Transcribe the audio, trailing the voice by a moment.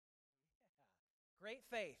Great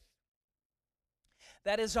faith.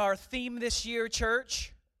 That is our theme this year,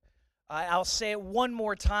 church. I'll say it one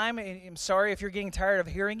more time. I'm sorry if you're getting tired of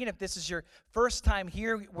hearing it. If this is your first time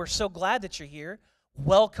here, we're so glad that you're here.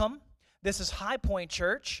 Welcome. This is High Point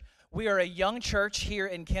Church. We are a young church here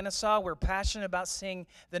in Kennesaw. We're passionate about seeing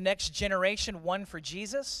the next generation won for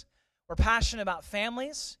Jesus. We're passionate about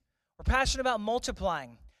families. We're passionate about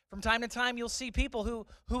multiplying. From time to time, you'll see people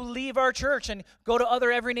who leave our church and go to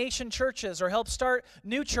other Every Nation churches or help start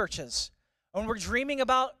new churches. And we're dreaming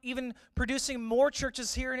about even producing more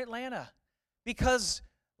churches here in Atlanta. Because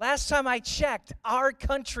last time I checked, our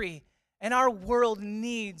country and our world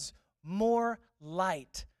needs more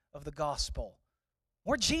light of the gospel.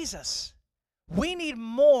 More Jesus. We need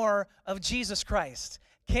more of Jesus Christ.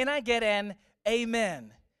 Can I get an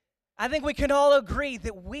amen? I think we can all agree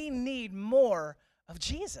that we need more of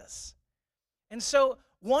Jesus. And so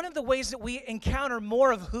one of the ways that we encounter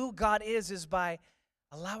more of who God is by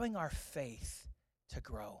allowing our faith to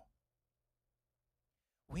grow.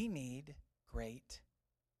 We need great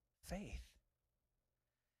faith.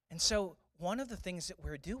 And so one of the things that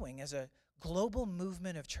we're doing as a global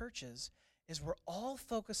movement of churches is we're all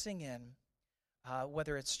focusing in,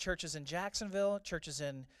 whether it's churches in Jacksonville, churches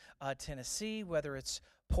in Tennessee, whether it's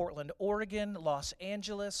Portland, Oregon, Los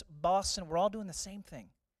Angeles, Boston, we're all doing the same thing.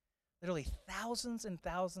 Literally thousands and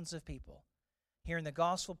thousands of people hearing the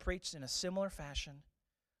gospel preached in a similar fashion,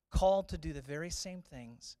 called to do the very same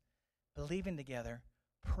things, believing together,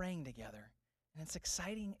 praying together. And it's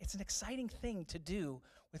exciting. It's an exciting thing to do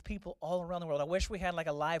with people all around the world. I wish we had like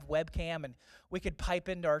a live webcam and we could pipe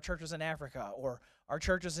into our churches in Africa or our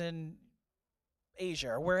churches in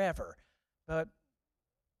Asia or wherever. But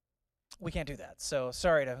we can't do that. So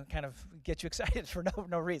sorry to kind of get you excited for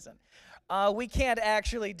no reason. We can't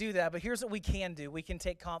actually do that, but here's what we can do. We can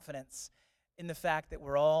take confidence in the fact that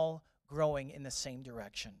we're all growing in the same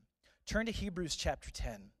direction. Turn to Hebrews chapter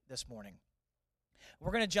 10 this morning.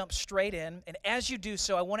 We're going to jump straight in, and as you do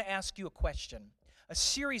so, I want to ask you a question, a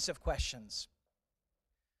series of questions.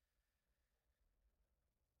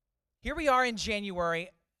 Here we are in January,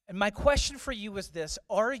 and my question for you is this: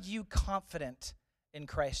 are you confident in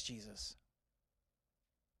Christ Jesus?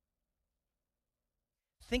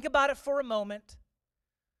 Think about it for a moment.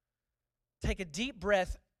 Take a deep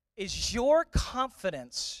breath. Is your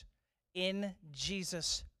confidence in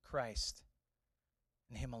Jesus Christ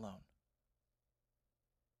and Him alone?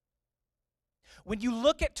 When you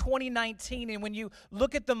look at 2019 and when you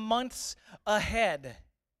look at the months ahead,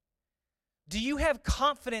 do you have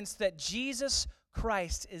confidence that Jesus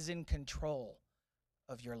Christ is in control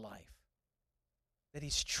of your life? That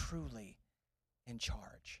He's truly in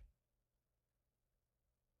charge?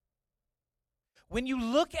 When you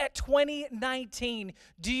look at 2019,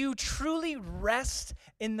 do you truly rest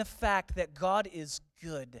in the fact that God is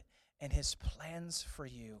good and His plans for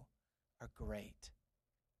you are great?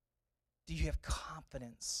 Do you have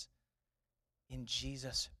confidence in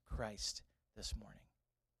Jesus Christ this morning?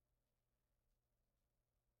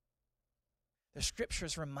 The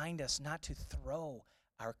scriptures remind us not to throw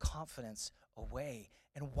our confidence away.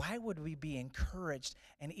 And why would we be encouraged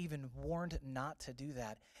and even warned not to do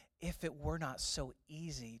that if it were not so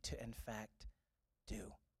easy to, in fact,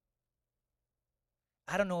 do?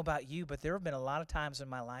 I don't know about you, but there have been a lot of times in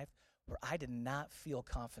my life where I did not feel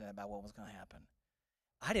confident about what was going to happen.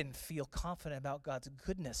 I didn't feel confident about God's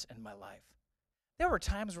goodness in my life. There were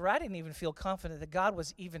times where I didn't even feel confident that God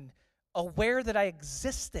was even aware that I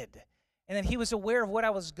existed and that He was aware of what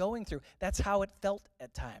I was going through. That's how it felt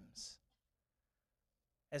at times.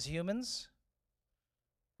 As humans,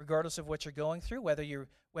 regardless of what you're going through, whether you're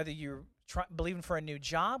believing for a new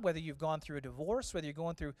job, whether you've gone through a divorce, whether you're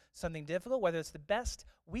going through something difficult, whether it's the best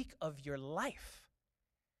week of your life,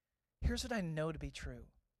 here's what I know to be true.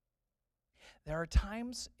 There are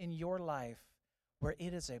times in your life where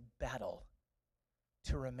it is a battle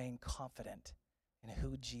to remain confident in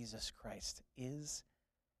who Jesus Christ is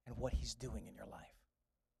and what He's doing in your life.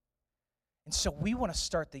 And so we want to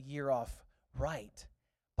start the year off right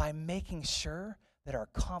by making sure that our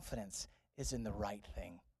confidence is in the right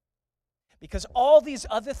thing. Because all these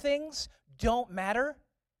other things don't matter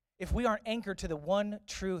if we aren't anchored to the one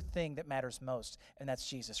true thing that matters most, and that's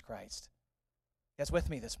Jesus Christ. You guys with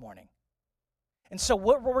me this morning? And so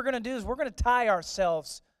what we're going to do is we're going to tie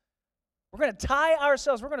ourselves, we're going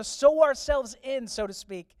to sew ourselves in, so to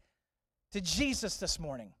speak, to Jesus this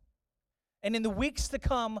morning. And in the weeks to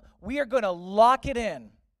come, we are going to lock it in.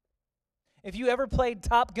 If you ever played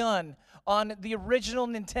Top Gun on the original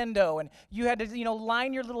Nintendo and you had to,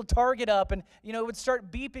 line your little target up and, it would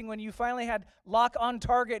start beeping when you finally had lock on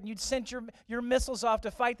target and you'd send your missiles off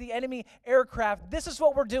to fight the enemy aircraft, this is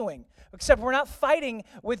what we're doing. Except we're not fighting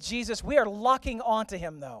with Jesus. We are locking onto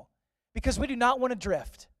him, though, because we do not want to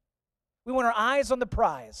drift. We want our eyes on the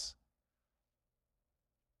prize.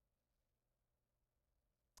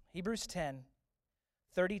 Hebrews 10,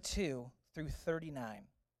 32 through 39.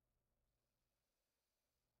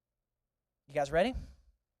 You guys ready?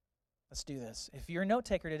 Let's do this. If you're a note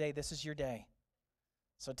taker today, this is your day.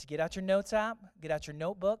 So to get out your notes app, get out your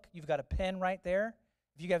notebook. You've got a pen right there.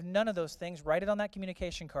 If you have none of those things, write it on that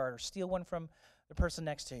communication card or steal one from the person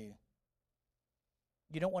next to you.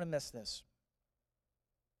 You don't want to miss this.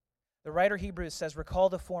 The writer Hebrews says, recall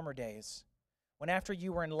the former days, when after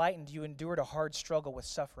you were enlightened, you endured a hard struggle with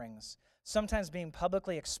sufferings, sometimes being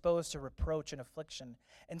publicly exposed to reproach and affliction,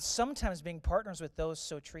 and sometimes being partners with those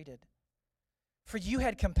so treated. For you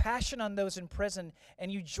had compassion on those in prison,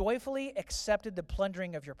 and you joyfully accepted the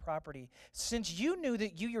plundering of your property, since you knew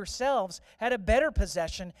that you yourselves had a better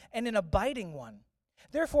possession and an abiding one.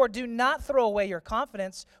 Therefore, do not throw away your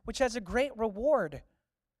confidence, which has a great reward.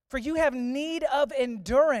 For you have need of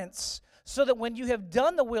endurance, so that when you have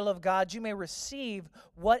done the will of God, you may receive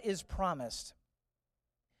what is promised.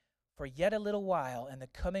 For yet a little while, and the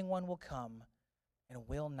coming one will come and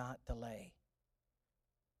will not delay.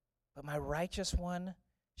 But my righteous one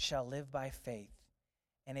shall live by faith,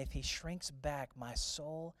 and if he shrinks back, my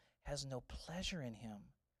soul has no pleasure in him.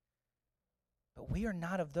 But we are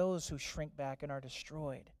not of those who shrink back and are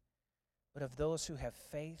destroyed, but of those who have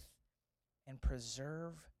faith and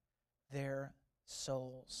preserve their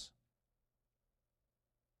souls.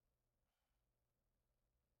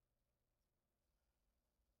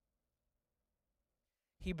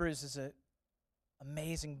 Hebrews is an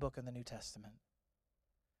amazing book in the New Testament.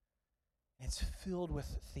 It's filled with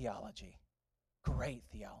theology, great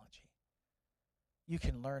theology. You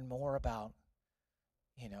can learn more about,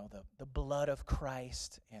 the blood of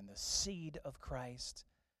Christ and the seed of Christ.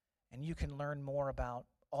 And you can learn more about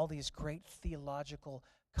all these great theological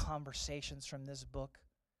conversations from this book.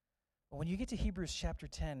 But when you get to Hebrews chapter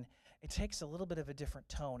 10, it takes a little bit of a different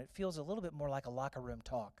tone. It feels a little bit more like a locker room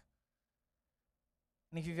talk.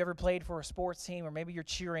 And if you've ever played for a sports team, or maybe you're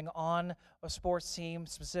cheering on a sports team,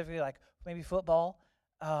 specifically like maybe football,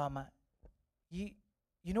 you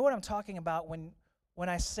know what I'm talking about when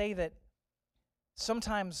I say that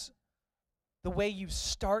sometimes the way you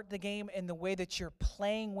start the game and the way that you're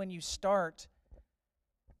playing when you start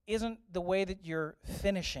isn't the way that you're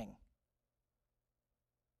finishing.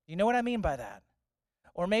 You know what I mean by that?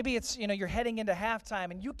 Or maybe it's, you're heading into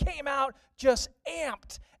halftime and you came out just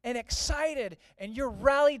amped and excited and you're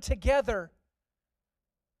rallied together.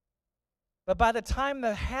 But by the time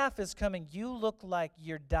the half is coming, you look like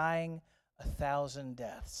you're dying 1,000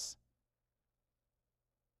 deaths.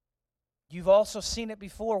 You've also seen it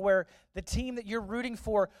before where the team that you're rooting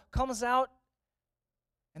for comes out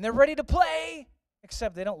and they're ready to play,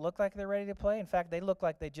 except they don't look like they're ready to play. In fact, they look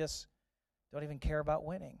like they just don't even care about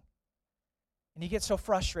winning. And you get so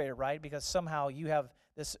frustrated, right? Because somehow you have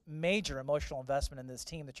this major emotional investment in this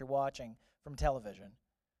team that you're watching from television.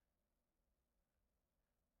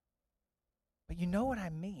 But you know what I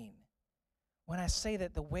mean when I say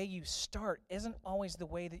that the way you start isn't always the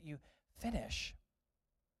way that you finish.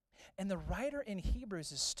 And the writer in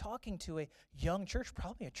Hebrews is talking to a young church,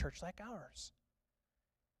 probably a church like ours.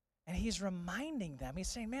 And he's reminding them, he's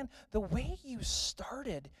saying, man, the way you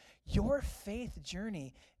started your faith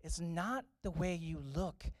journey is not the way you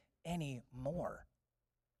look anymore.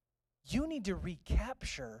 You need to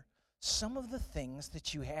recapture some of the things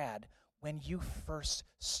that you had when you first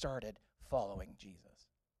started following Jesus.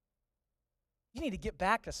 You need to get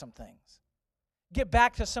back to some things. Get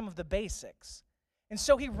back to some of the basics. And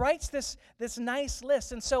so he writes this nice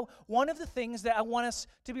list. And so one of the things that I want us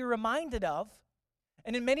to be reminded of,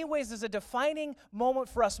 and in many ways is a defining moment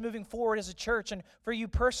for us moving forward as a church and for you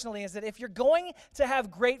personally, is that if you're going to have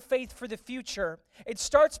great faith for the future, it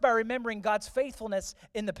starts by remembering God's faithfulness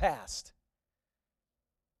in the past.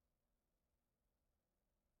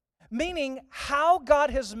 Meaning, how God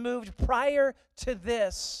has moved prior to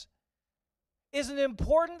this is an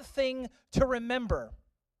important thing to remember.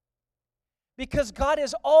 Because God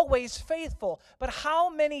is always faithful. But how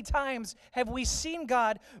many times have we seen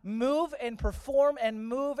God move and perform and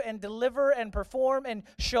move and deliver and perform and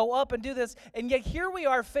show up and do this? And yet here we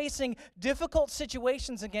are facing difficult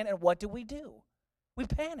situations again, and what do? We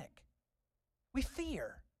panic. We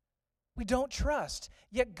fear. We don't trust.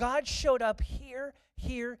 Yet God showed up here,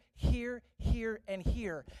 here, here, here, and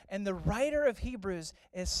here. And the writer of Hebrews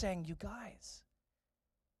is saying, you guys,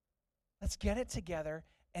 let's get it together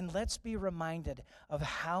and let's be reminded of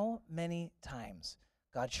how many times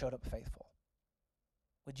God showed up faithful.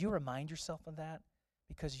 Would you remind yourself of that?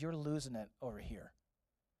 Because you're losing it over here.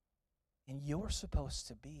 And you're supposed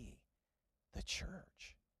to be the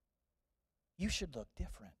church. You should look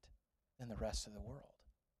different than the rest of the world.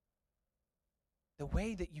 The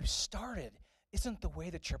way that you started isn't the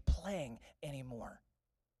way that you're playing anymore.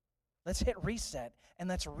 Let's hit reset and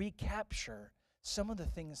let's recapture some of the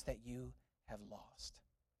things that you have lost.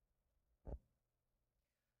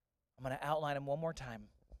 I'm going to outline them one more time.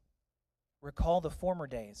 Recall the former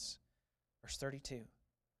days. Verse 32.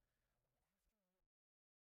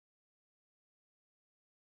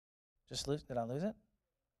 Did I lose it?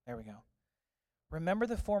 There we go. Remember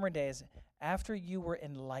the former days after you were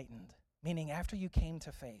enlightened, meaning after you came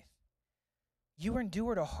to faith. You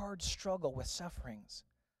endured a hard struggle with sufferings,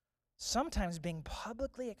 sometimes being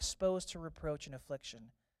publicly exposed to reproach and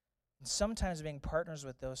affliction, and sometimes being partners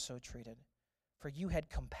with those so treated. For you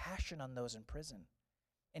had compassion on those in prison,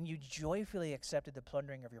 and you joyfully accepted the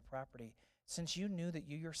plundering of your property, since you knew that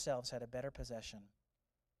you yourselves had a better possession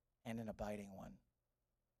and an abiding one.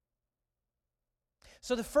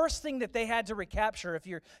 So the first thing that they had to recapture, if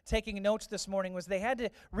you're taking notes this morning, was they had to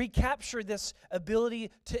recapture this ability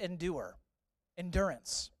to endure,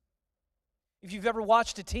 endurance. If you've ever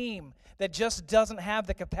watched a team that just doesn't have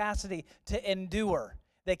the capacity to endure,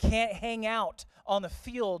 they can't hang out on the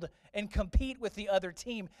field and compete with the other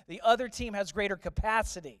team has greater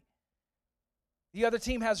capacity. The other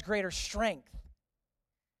team has greater strength.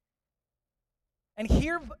 And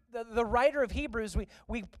here, the writer of Hebrews,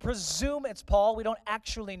 we presume it's Paul. We don't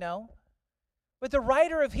actually know. But the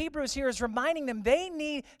writer of Hebrews here is reminding them they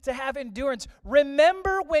need to have endurance.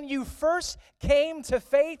 Remember when you first came to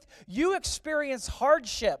faith, you experienced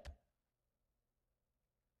hardship,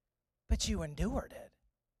 but you endured it.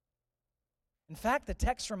 In fact, the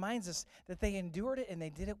text reminds us that they endured it and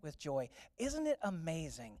they did it with joy. Isn't it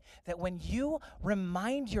amazing that when you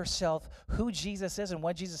remind yourself who Jesus is and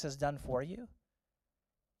what Jesus has done for you,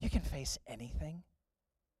 you can face anything?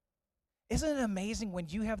 Isn't it amazing when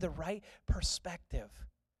you have the right perspective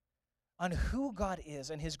on who God is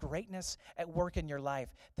and His greatness at work in your life?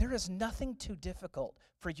 There is nothing too difficult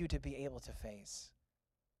for you to be able to face.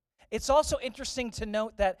 It's also interesting to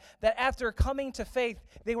note that after coming to faith,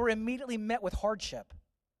 they were immediately met with hardship.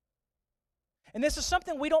 And this is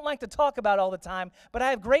something we don't like to talk about all the time, but I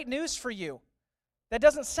have great news for you. That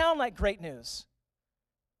doesn't sound like great news.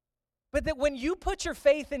 But that when you put your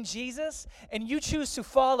faith in Jesus and you choose to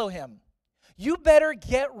follow Him, you better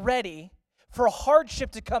get ready for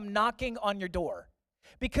hardship to come knocking on your door.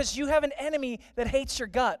 Because you have an enemy that hates your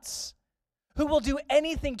guts, who will do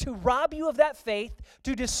anything to rob you of that faith,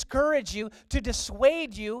 to discourage you, to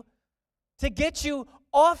dissuade you, to get you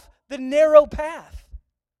off the narrow path.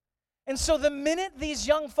 And so the minute these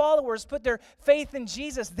young followers put their faith in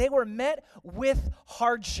Jesus, they were met with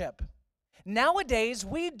hardship. Nowadays,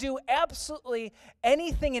 we do absolutely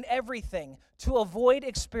anything and everything to avoid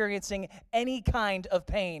experiencing any kind of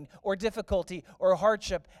pain or difficulty or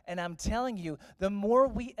hardship. And I'm telling you, the more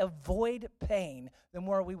we avoid pain, the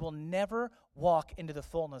more we will never walk into the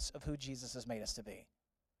fullness of who Jesus has made us to be.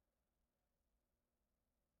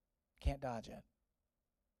 Can't dodge it.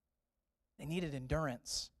 They needed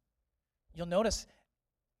endurance. You'll notice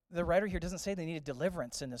the writer here doesn't say they needed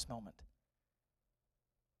deliverance in this moment.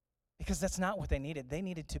 Because that's not what they needed. They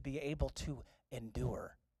needed to be able to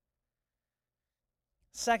endure.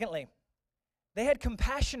 Secondly, they had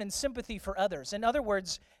compassion and sympathy for others. In other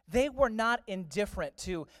words, they were not indifferent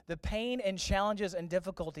to the pain and challenges and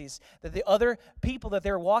difficulties that the other people that they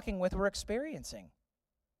were walking with were experiencing.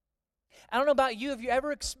 I don't know about you. Have you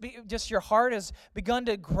ever just your heart has begun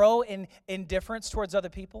to grow in indifference towards other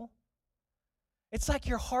people? It's like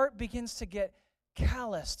your heart begins to get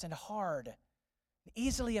calloused and hard.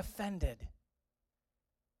 Easily offended.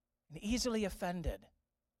 And easily offended.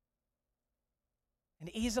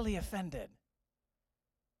 And easily offended.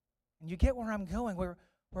 And you get where I'm going, where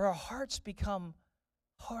our hearts become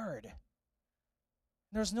hard.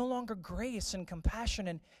 There's no longer grace and compassion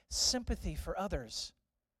and sympathy for others,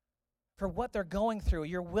 for what they're going through,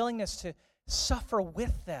 your willingness to suffer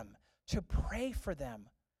with them, to pray for them,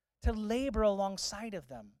 to labor alongside of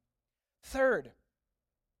them. Third,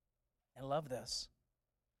 I love this.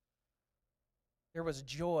 There was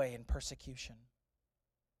joy in persecution.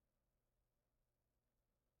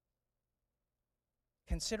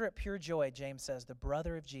 Consider it pure joy, James says, the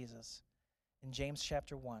brother of Jesus, in James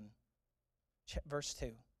chapter 1, Verse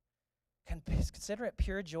 2. Consider it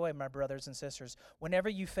pure joy, my brothers and sisters, whenever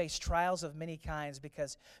you face trials of many kinds,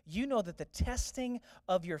 because you know that the testing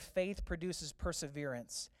of your faith produces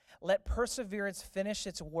perseverance. Let perseverance finish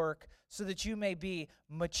its work so that you may be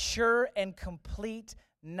mature and complete,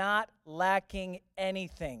 not lacking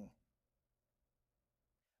anything.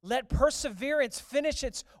 Let perseverance finish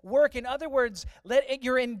its work. In other words,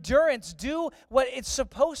 your endurance do what it's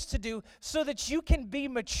supposed to do so that you can be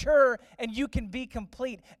mature and you can be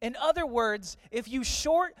complete. In other words, if you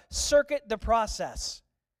short circuit the process,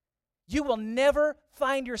 you will never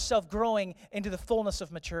find yourself growing into the fullness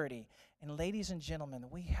of maturity. And ladies and gentlemen,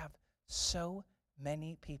 we have so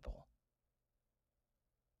many people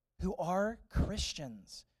who are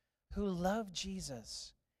Christians, who love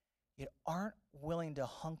Jesus, yet aren't willing to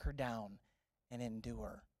hunker down and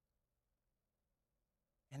endure.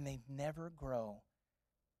 And they never grow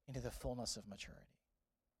into the fullness of maturity.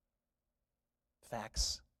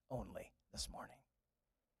 Facts only this morning.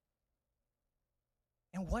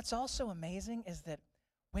 And what's also amazing is that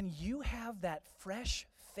when you have that fresh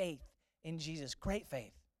faith in Jesus, great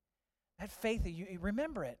faith, that faith that you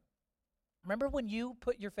remember it. Remember when you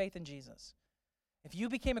put your faith in Jesus. If you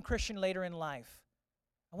became a Christian later in life,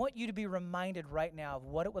 I want you to be reminded right now of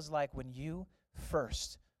what it was like when you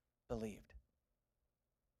first believed.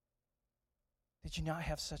 Did you not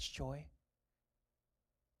have such joy?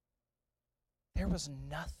 There was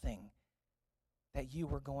nothing that you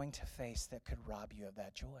were going to face that could rob you of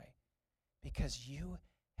that joy, because you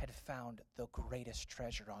had found the greatest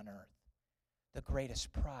treasure on earth, the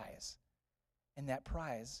greatest prize. And that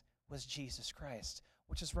prize was Jesus Christ,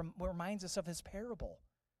 which reminds us of his parable.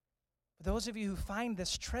 For those of you who find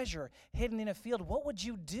this treasure hidden in a field, what would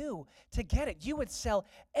you do to get it? You would sell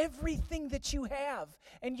everything that you have,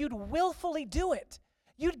 and you'd willfully do it.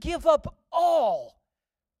 You'd give up all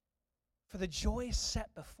for the joy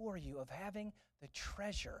set before you of having the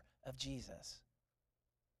treasure of Jesus.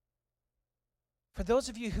 For those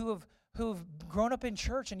of you who've grown up in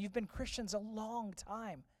church and you've been Christians a long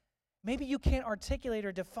time, maybe you can't articulate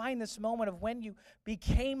or define this moment of when you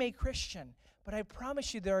became a Christian. But I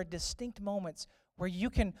promise you there are distinct moments where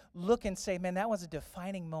you can look and say, man, that was a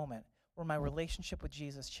defining moment where my relationship with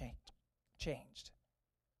Jesus changed.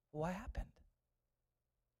 What happened?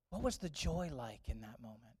 What was the joy like in that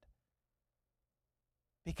moment?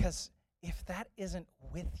 Because if that isn't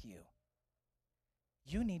with you,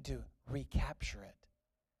 you need to recapture it.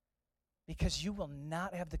 Because you will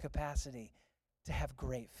not have the capacity to have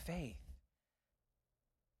great faith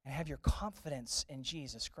and have your confidence in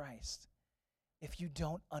Jesus Christ if you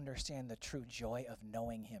don't understand the true joy of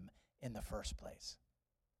knowing him in the first place.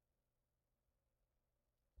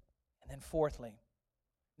 And then fourthly,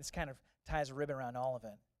 this kind of ties a ribbon around all of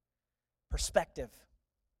it, perspective.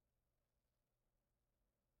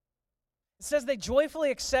 It says they joyfully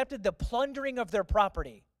accepted the plundering of their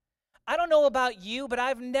property. I don't know about you, but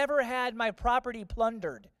I've never had my property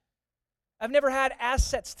plundered. I've never had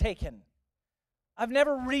assets taken. I've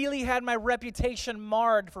never really had my reputation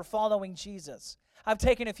marred for following Jesus. I've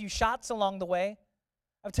taken a few shots along the way.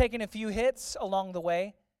 I've taken a few hits along the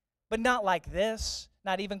way, but not like this,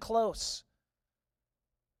 not even close.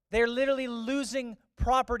 They're literally losing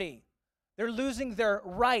property. They're losing their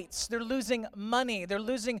rights. They're losing money. They're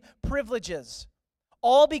losing privileges.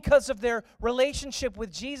 All because of their relationship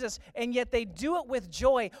with Jesus, and yet they do it with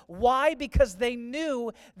joy. Why? Because they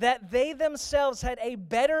knew that they themselves had a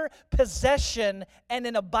better possession and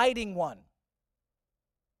an abiding one.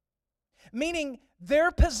 Meaning their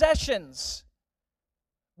possessions,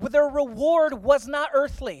 their reward was not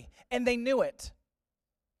earthly, and they knew it.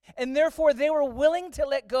 And therefore, they were willing to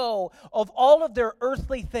let go of all of their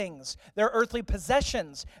earthly things, their earthly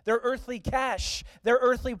possessions, their earthly cash, their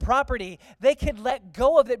earthly property. They could let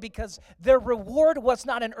go of it because their reward was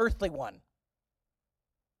not an earthly one.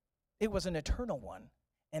 It was an eternal one,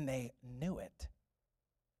 and they knew it.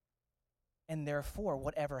 And therefore,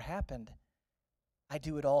 whatever happened, I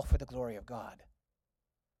do it all for the glory of God.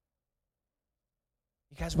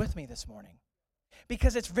 You guys with me this morning?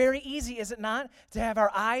 Because it's very easy, is it not, to have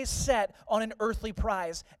our eyes set on an earthly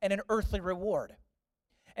prize and an earthly reward.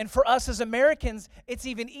 And for us as Americans, it's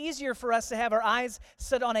even easier for us to have our eyes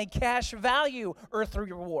set on a cash value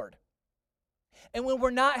earthly reward. And when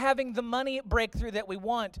we're not having the money breakthrough that we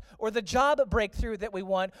want or the job breakthrough that we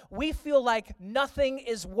want, we feel like nothing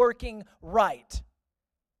is working right.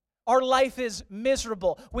 Our life is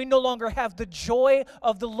miserable. We no longer have the joy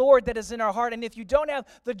of the Lord that is in our heart. And if you don't have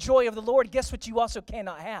the joy of the Lord, guess what you also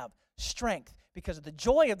cannot have? Strength. Because the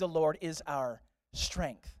joy of the Lord is our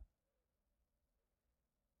strength.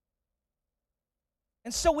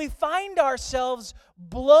 And so we find ourselves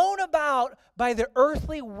blown about by the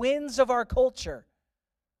earthly winds of our culture,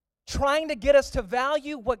 trying to get us to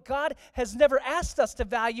value what God has never asked us to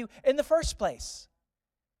value in the first place.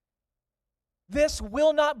 This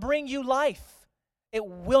will not bring you life. It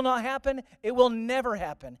will not happen. It will never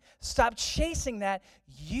happen. Stop chasing that.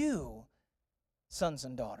 You, sons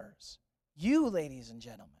and daughters, you, ladies and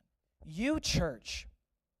gentlemen, you, church,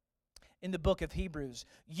 in the book of Hebrews,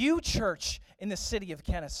 you, church, in the city of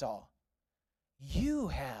Kennesaw, you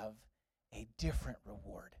have a different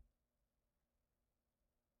reward.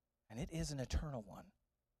 And it is an eternal one.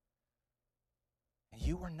 And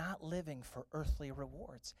you are not living for earthly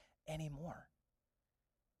rewards anymore.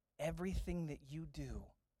 Everything that you do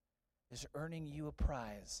is earning you a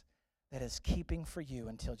prize that is keeping for you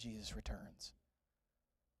until Jesus returns.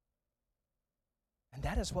 And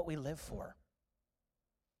that is what we live for.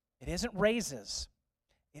 It isn't raises.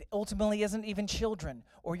 It ultimately isn't even children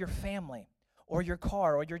or your family or your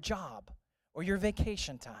car or your job or your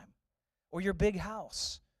vacation time or your big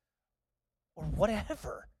house or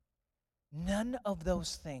whatever. None of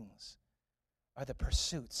those things are the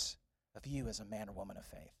pursuits of you as a man or woman of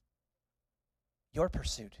faith. Your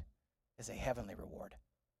pursuit is a heavenly reward.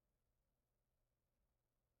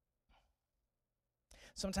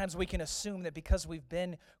 Sometimes we can assume that because we've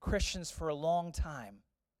been Christians for a long time,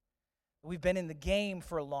 we've been in the game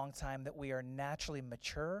for a long time, that we are naturally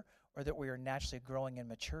mature or that we are naturally growing in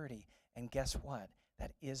maturity. And guess what?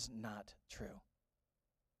 That is not true.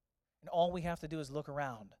 And all we have to do is look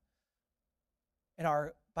around in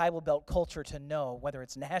our Bible Belt culture to know whether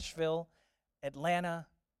it's Nashville, Atlanta,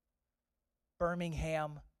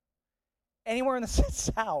 Birmingham, anywhere in the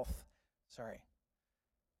South,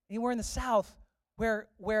 anywhere in the South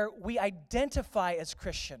where we identify as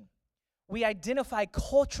Christian. We identify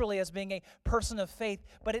culturally as being a person of faith,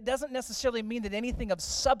 but it doesn't necessarily mean that anything of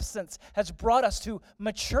substance has brought us to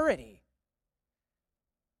maturity.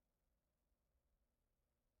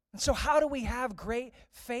 And so how do we have great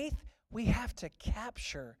faith? We have to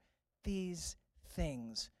capture these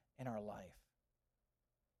things in our life.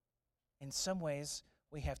 In some ways,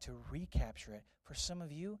 we have to recapture it. For some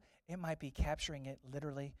of you, it might be capturing it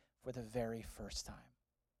literally for the very first time.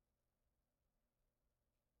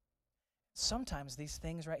 Sometimes these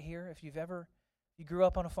things right here, if you grew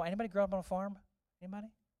up on a farm. Anybody grew up on a farm?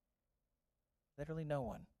 Anybody? Literally no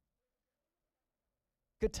one.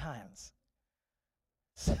 Good times.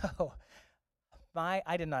 So,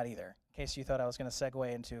 I did not either. In case you thought I was going to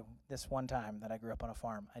segue into this one time that I grew up on a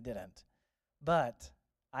farm. I didn't. But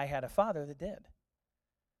I had a father that did.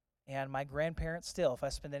 And my grandparents still, if I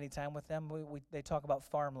spend any time with them, they talk about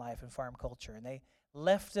farm life and farm culture. And they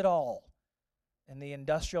left it all in the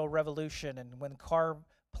Industrial Revolution, and when car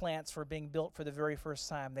plants were being built for the very first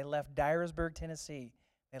time, they left Dyersburg, Tennessee.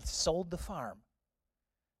 They sold the farm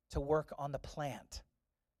to work on the plant,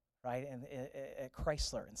 right, at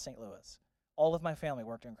Chrysler in St. Louis. All of my family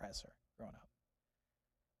worked in Chrysler growing up.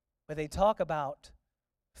 But they talk about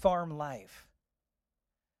farm life.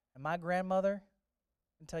 And my grandmother,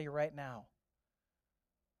 I can tell you right now,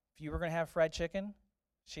 if you were going to have fried chicken,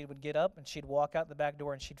 she would get up and she'd walk out the back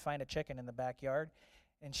door and she'd find a chicken in the backyard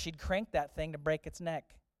and she'd crank that thing to break its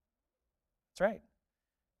neck. That's right.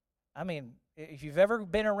 I mean, if you've ever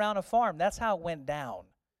been around a farm, that's how it went down.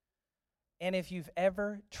 And if you've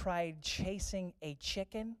ever tried chasing a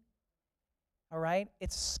chicken, all right,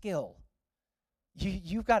 it's skill.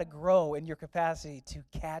 You've got to grow in your capacity to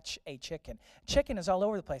catch a chicken. Chicken is all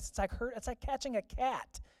over the place. It's like catching a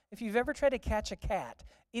cat. If you've ever tried to catch a cat,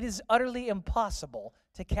 it is utterly impossible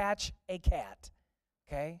to catch a cat,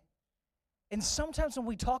 okay? And sometimes when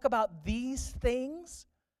we talk about these things,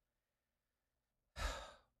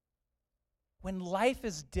 when life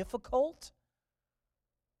is difficult,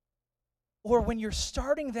 or when you're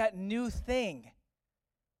starting that new thing,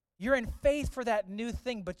 you're in faith for that new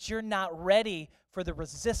thing, but you're not ready for the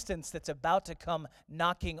resistance that's about to come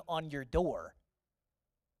knocking on your door.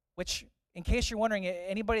 Which, in case you're wondering,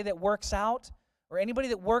 anybody that works out or anybody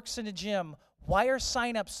that works in a gym, why are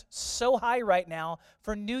signups so high right now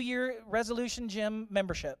for New Year resolution gym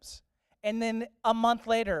memberships? And then a month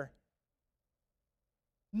later,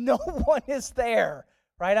 no one is there,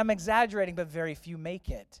 right? I'm exaggerating, but very few make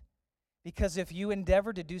it. Because if you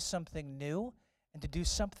endeavor to do something new and to do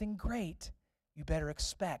something great, you better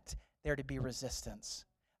expect there to be resistance.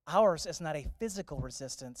 Ours is not a physical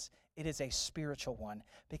resistance, it is a spiritual one,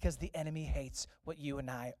 because the enemy hates what you and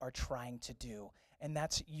I are trying to do, and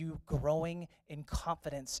that's you growing in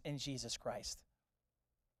confidence in Jesus Christ.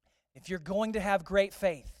 If you're going to have great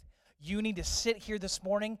faith, You need to sit here this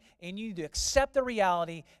morning and you need to accept the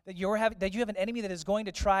reality that you have an enemy that is going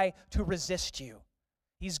to try to resist you.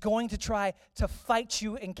 He's going to try to fight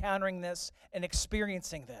you encountering this and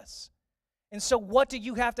experiencing this. And so what do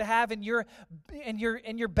you have to have in your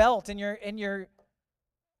belt, in your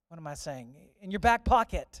what am I saying? In your back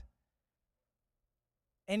pocket?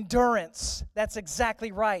 Endurance. That's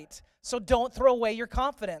exactly right. So don't throw away your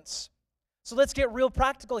confidence. So let's get real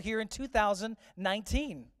practical here in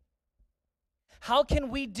 2019. How can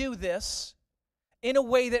we do this in a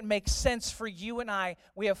way that makes sense for you and I?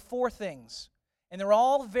 We have 4 things, and they're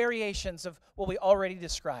all variations of what we already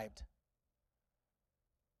described.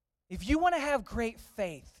 If you want to have great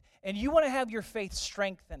faith, and you want to have your faith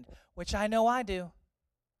strengthened, which I know I do,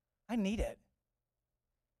 I need it.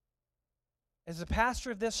 As a pastor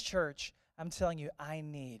of this church, I'm telling you, I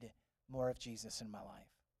need more of Jesus in my life.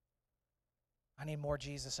 I need more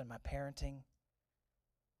Jesus in my parenting,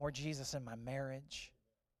 more Jesus in my marriage.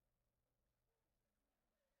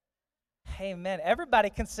 Amen. Everybody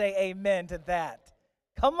can say amen to that.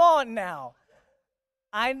 Come on now.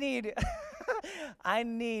 I need I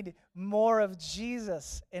need more of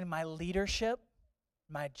Jesus in my leadership,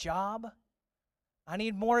 my job. I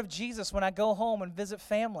need more of Jesus when I go home and visit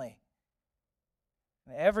family.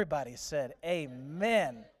 And everybody said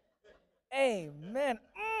amen. Amen.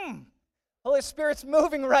 Holy Spirit's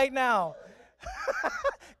moving right now.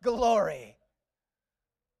 Glory.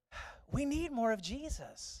 We need more of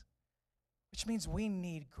Jesus, which means we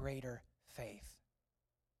need greater faith.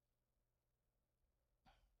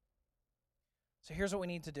 So here's what we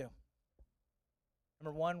need to do.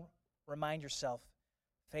 Number 1, remind yourself,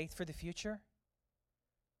 faith for the future.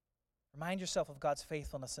 Remind yourself of God's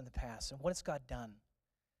faithfulness in the past and what has God done.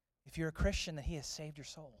 If you're a Christian, that He has saved your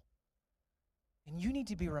soul. And you need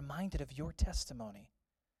to be reminded of your testimony.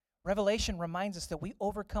 Revelation reminds us that we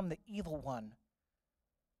overcome the evil one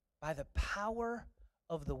by the power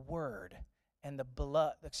of the word and the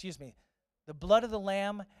blood of the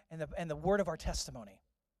Lamb and the word of our testimony.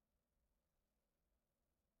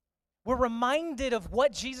 We're reminded of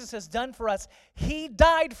what Jesus has done for us. He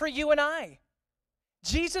died for you and I.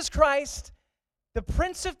 Jesus Christ, the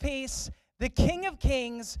Prince of Peace, the King of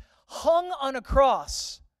Kings, hung on a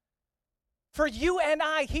cross. For you and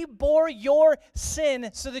I, He bore your sin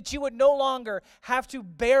so that you would no longer have to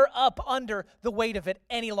bear up under the weight of it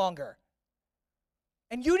any longer.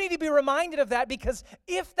 And you need to be reminded of that, because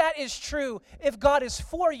if that is true, if God is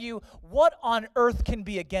for you, what on earth can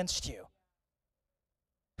be against you?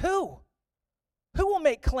 Who? Who will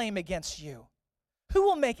make claim against you? Who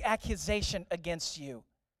will make accusation against you?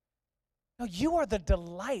 No, you are the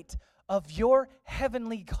delight of your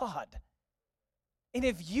heavenly God. And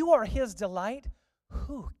if you are His delight,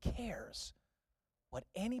 who cares what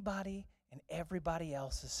anybody and everybody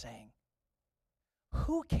else is saying?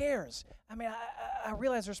 Who cares? I mean, I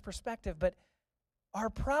realize there's perspective, but our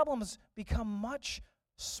problems become much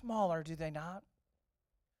smaller, do they not?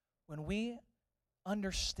 When we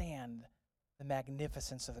understand the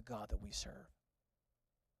magnificence of the God that we serve.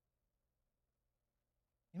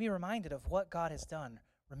 And be reminded of what God has done.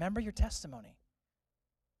 Remember your testimony.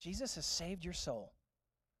 Jesus has saved your soul.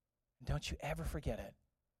 And don't you ever forget it.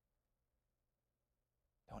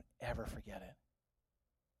 Don't ever forget it.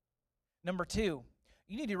 Number 2,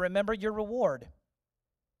 you need to remember your reward.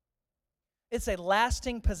 It's a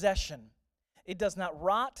lasting possession. It does not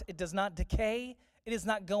rot. It does not decay. It is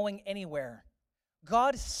not going anywhere.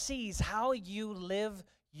 God sees how you live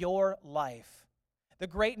your life. The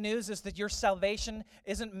great news is that your salvation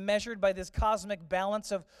isn't measured by this cosmic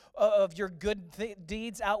balance of your good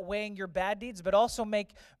deeds outweighing your bad deeds, but also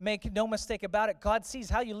make no mistake about it, God sees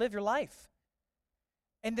how you live your life.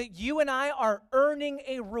 And that you and I are earning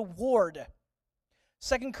a reward.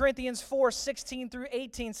 2 Corinthians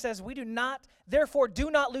 4:16-18 says, therefore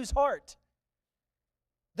do not lose heart.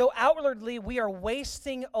 Though outwardly we are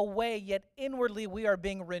wasting away, yet inwardly we are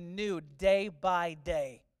being renewed day by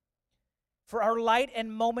day. For our light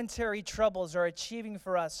and momentary troubles are achieving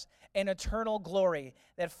for us an eternal glory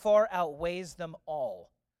that far outweighs them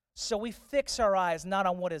all. So we fix our eyes not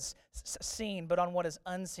on what is seen, but on what is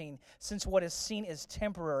unseen, since what is seen is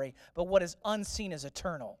temporary, but what is unseen is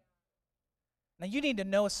eternal. Now you need to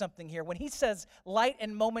know something here. When he says light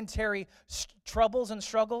and momentary troubles and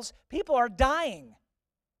struggles, people are dying.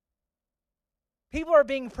 People are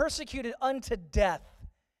being persecuted unto death.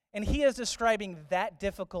 And he is describing that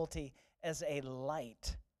difficulty as a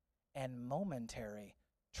light and momentary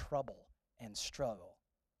trouble and struggle.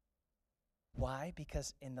 Why?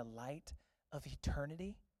 Because in the light of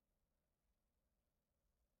eternity,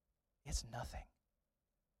 it's nothing.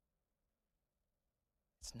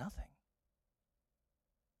 It's It's nothing.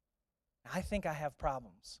 I think I have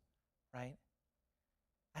problems, right?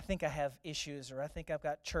 I think I have issues, or I think I've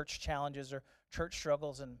got church challenges or church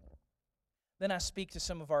struggles, and then I speak to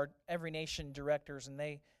some of our Every Nation directors, and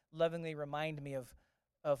they lovingly remind me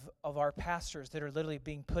of our pastors that are literally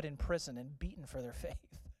being put in prison and beaten for their faith.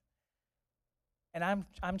 And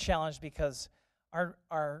I'm challenged because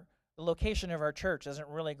the location of our church isn't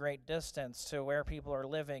really great distance to where people are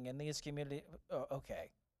living in these communities. Oh,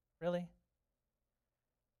 okay, really?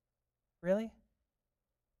 Really?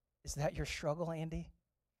 Is that your struggle, Andy?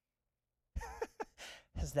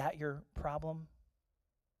 Is that your problem?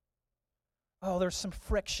 Oh, there's some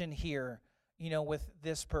friction here, with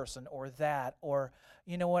this person or that, or,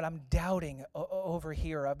 you know what, I'm doubting over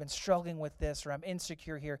here. I've been struggling with this, or I'm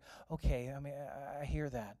insecure here. Okay, I hear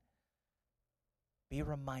that. Be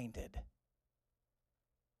reminded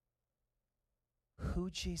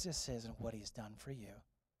who Jesus is and what he's done for you.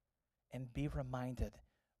 And be reminded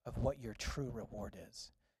of what your true reward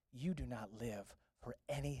is. You do not live for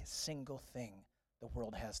any single thing the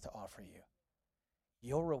world has to offer you.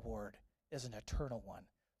 Your reward is an eternal one.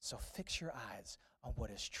 So fix your eyes on what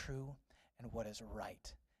is true and what is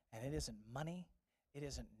right. And it isn't money, it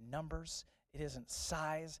isn't numbers, it isn't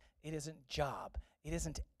size, it isn't job, it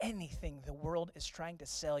isn't anything the world is trying to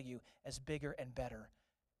sell you as bigger and better.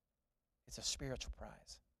 It's a spiritual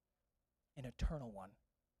prize, an eternal one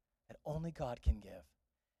that only God can give,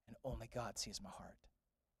 and only God sees my heart.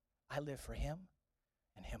 I live for him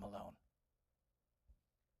and him alone.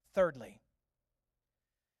 Thirdly,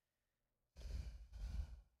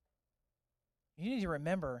 you need to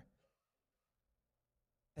remember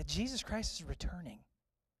that Jesus Christ is returning.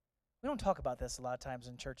 We don't talk about this a lot of times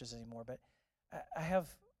in churches anymore, but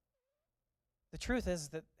the truth is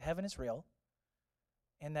that heaven is real,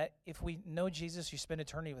 and that if we know Jesus, you spend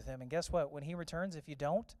eternity with him. And guess what? When he returns, if you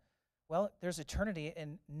don't, well, there's eternity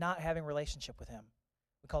in not having a relationship with him.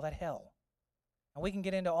 We call that hell. And we can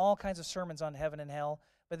get into all kinds of sermons on heaven and hell,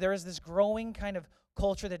 but there is this growing kind of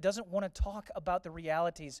culture that doesn't want to talk about the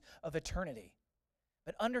realities of eternity.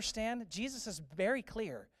 But understand, Jesus is very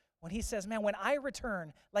clear when he says, man, when I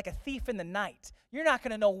return like a thief in the night, you're not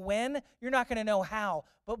going to know when, you're not going to know how,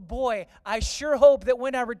 but boy, I sure hope that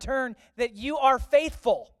when I return that you are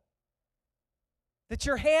faithful, that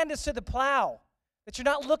your hand is to the plow, that you're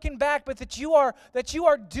not looking back, but that you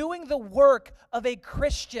are doing the work of a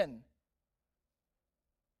Christian.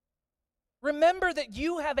 Remember that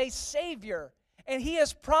you have a Savior, and he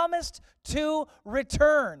has promised to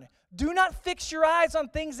return. Do not fix your eyes on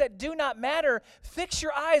things that do not matter. Fix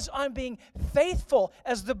your eyes on being faithful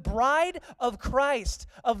as the bride of Christ,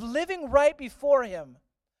 of living right before him,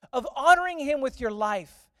 of honoring him with your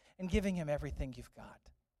life and giving him everything you've got.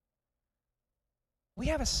 We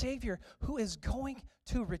have a Savior who is going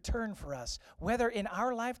to return for us, whether in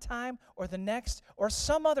our lifetime or the next or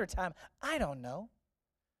some other time. I don't know.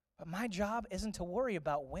 But my job isn't to worry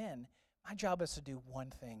about when. My job is to do one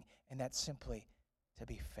thing, and that's simply to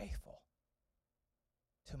be faithful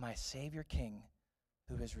to my Savior King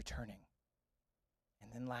who is returning.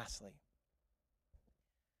 And then lastly,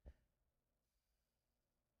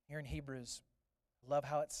 here in Hebrews, love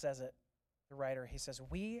how it says it, the writer, he says,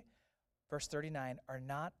 we, verse 39, are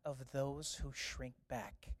not of those who shrink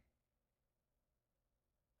back.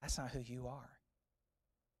 That's not who you are.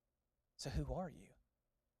 So who are you?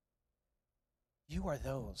 You are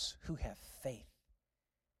those who have faith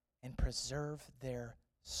and preserve their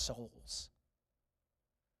souls.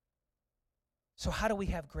 So how do we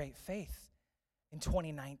have great faith in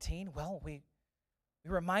 2019? Well, we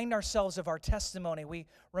remind ourselves of our testimony. We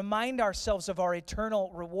remind ourselves of our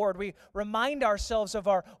eternal reward. We remind ourselves of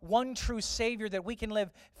our one true Savior that we can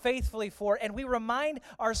live faithfully for. And we remind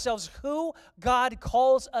ourselves who God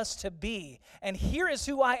calls us to be. And here is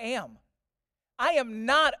who I am. I am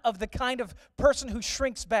not of the kind of person who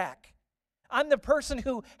shrinks back. I'm the person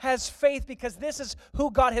who has faith because this is who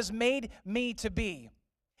God has made me to be.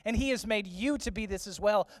 And he has made you to be this as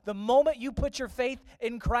well. The moment you put your faith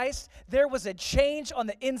in Christ, there was a change on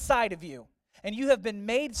the inside of you. And you have been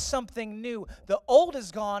made something new. The old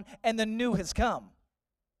is gone and the new has come.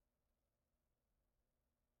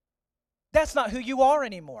 That's not who you are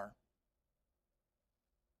anymore.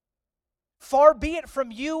 Far be it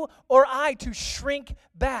from you or I to shrink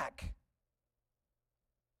back,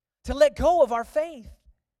 to let go of our faith.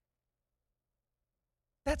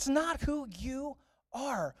 That's not who you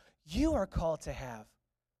are. You are called to have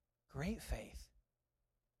great faith,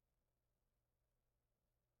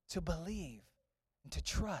 to believe, and to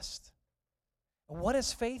trust. What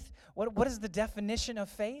is faith? What is the definition of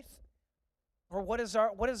faith? Or what does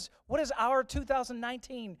our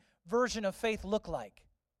 2019 version of faith look like?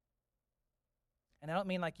 And I don't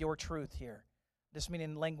mean like your truth here. I just mean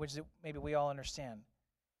in language that maybe we all understand.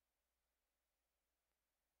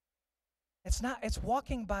 It's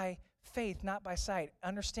walking by faith, not by sight.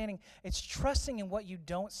 Understanding, it's trusting in what you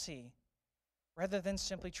don't see rather than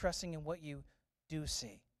simply trusting in what you do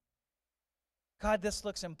see. God, this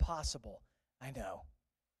looks impossible. I know.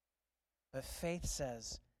 But faith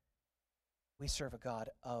says we serve a God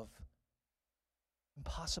of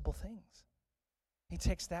impossible things. He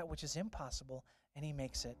takes that which is impossible and he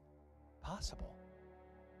makes it possible.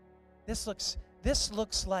 This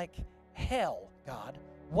looks like hell, God.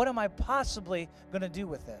 What am I possibly going to do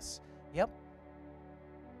with this? Yep.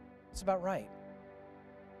 It's about right.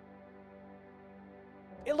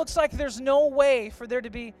 It looks like there's no way for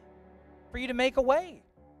you to make a way.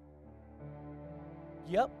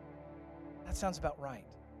 Yep. That sounds about right.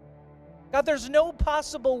 God, there's no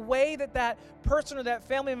possible way that person or that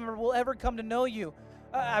family member will ever come to know you.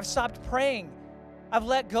 I've stopped praying. I've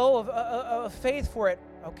let go of faith for it.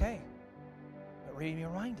 Okay. But be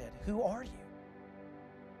reminded, who are you?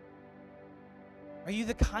 Are you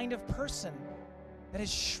the kind of person that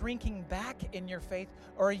is shrinking back in your faith?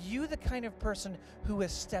 Or are you the kind of person who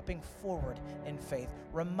is stepping forward in faith,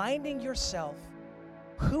 reminding yourself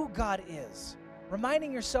who God is,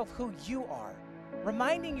 reminding yourself who you are,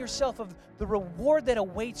 reminding yourself of the reward that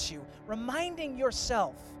awaits you, reminding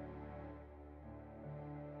yourself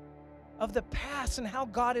of the past and how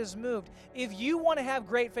God has moved? If you want to have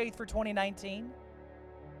great faith for 2019,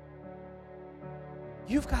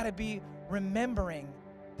 you've got to be remembering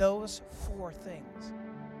those 4 things.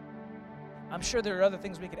 I'm sure there are other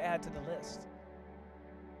things we could add to the list.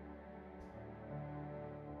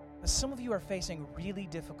 But some of you are facing really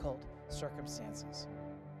difficult circumstances.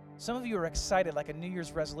 Some of you are excited, like a New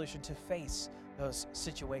Year's resolution, to face those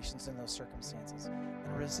situations and those circumstances.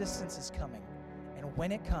 And resistance is coming. And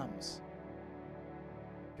when it comes,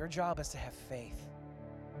 your job is to have faith.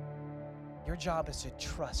 Your job is to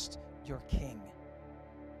trust your King.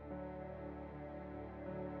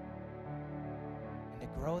 And to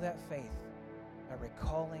grow that faith by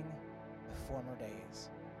recalling the former days.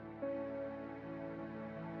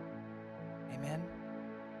 Amen.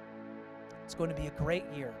 It's going to be a great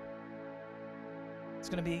year. It's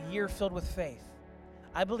going to be a year filled with faith.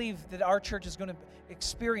 I believe that our church is going to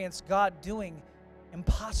experience God doing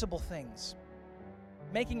impossible things,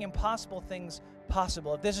 making impossible things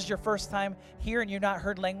possible. If this is your first time here and you've not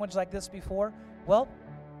heard language like this before, well,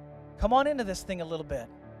 come on into this thing a little bit.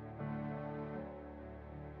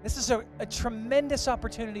 This is a tremendous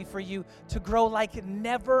opportunity for you to grow like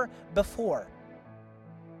never before.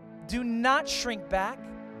 Do not shrink back.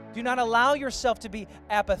 Do not allow yourself to be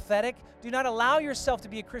apathetic. Do not allow yourself to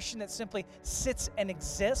be a Christian that simply sits and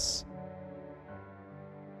exists.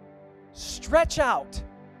 Stretch out.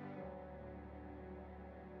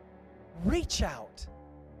 Reach out.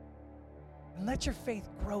 And let your faith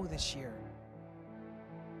grow this year.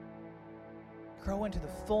 Grow into the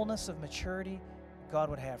fullness of maturity God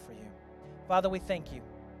would have for you. Father, we thank you.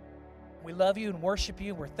 We love you and worship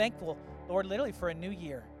you. We're thankful, Lord, literally for a new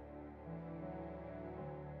year.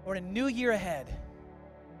 Lord, a new year ahead.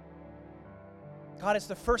 God, it's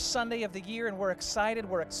the first Sunday of the year, and we're excited,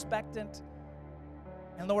 we're expectant.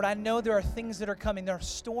 And Lord, I know there are things that are coming. There are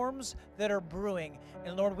storms that are brewing.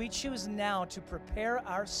 And Lord, we choose now to prepare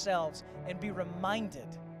ourselves and be reminded.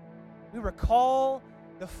 We recall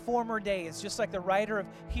the former days, just like the writer of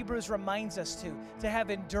Hebrews reminds us to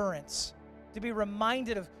have endurance, to be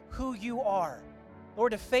reminded of who you are.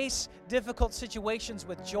 Lord, to face difficult situations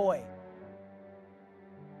with joy.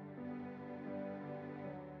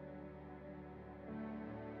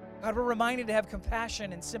 God, we're reminded to have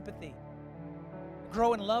compassion and sympathy,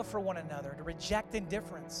 grow in love for one another, to reject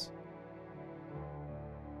indifference.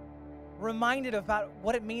 We're reminded about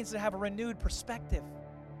what it means to have a renewed perspective.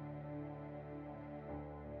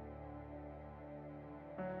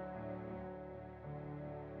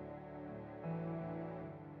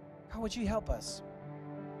 How would you help us?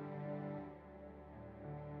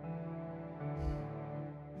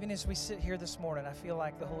 Even as we sit here this morning, I feel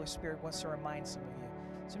like the Holy Spirit wants to remind some of you.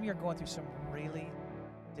 Some of you are going through some really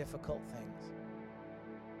difficult things.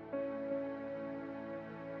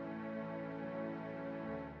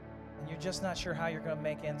 And you're just not sure how you're going to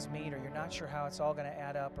make ends meet, or you're not sure how it's all going to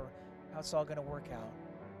add up, or how it's all going to work out.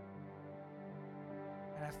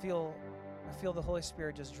 And I feel the Holy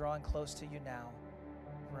Spirit just drawing close to you now,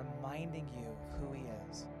 reminding you of who He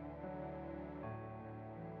is.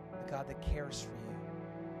 The God that cares for you.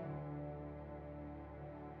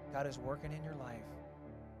 God is working in your life.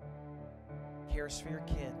 cares for your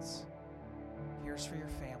kids, cares for your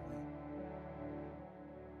family.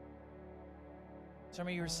 Some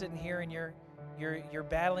of you are sitting here and you're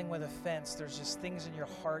battling with offense. There's just things in your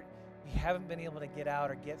heart you haven't been able to get out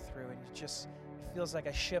or get through, and it feels like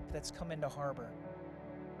a ship that's come into harbor.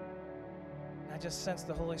 And I just sense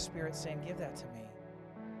the Holy Spirit saying, give that to me.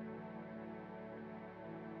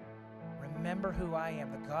 Remember who I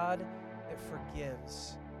am, the God that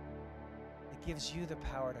forgives, that gives you the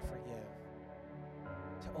power to forgive,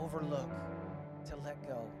 to overlook, to let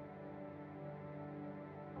go.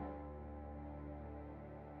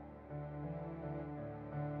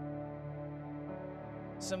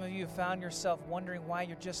 Some of you have found yourself wondering why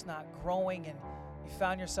you're just not growing, and you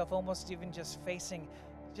found yourself almost even just facing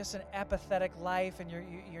just an apathetic life, and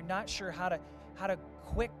you're not sure how to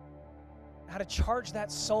charge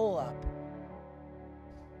that soul up.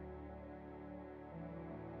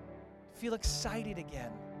 Feel excited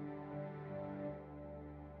again.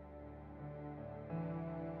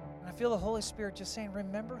 And I feel the Holy Spirit just saying,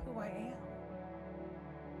 remember who I am.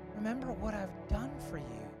 Remember what I've done for you.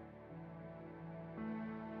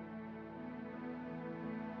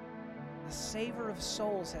 The Savior of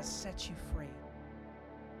souls has set you free.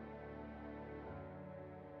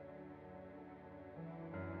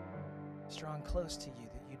 He's drawing close to you,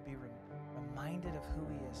 that you'd be reminded of who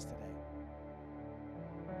He is today.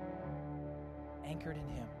 Anchored in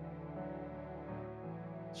Him.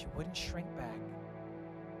 That you wouldn't shrink back.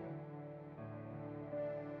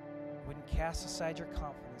 You wouldn't cast aside your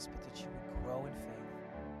confidence, but that you would grow in faith.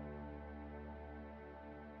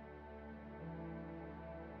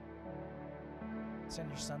 It's in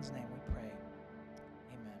your Son's name we pray.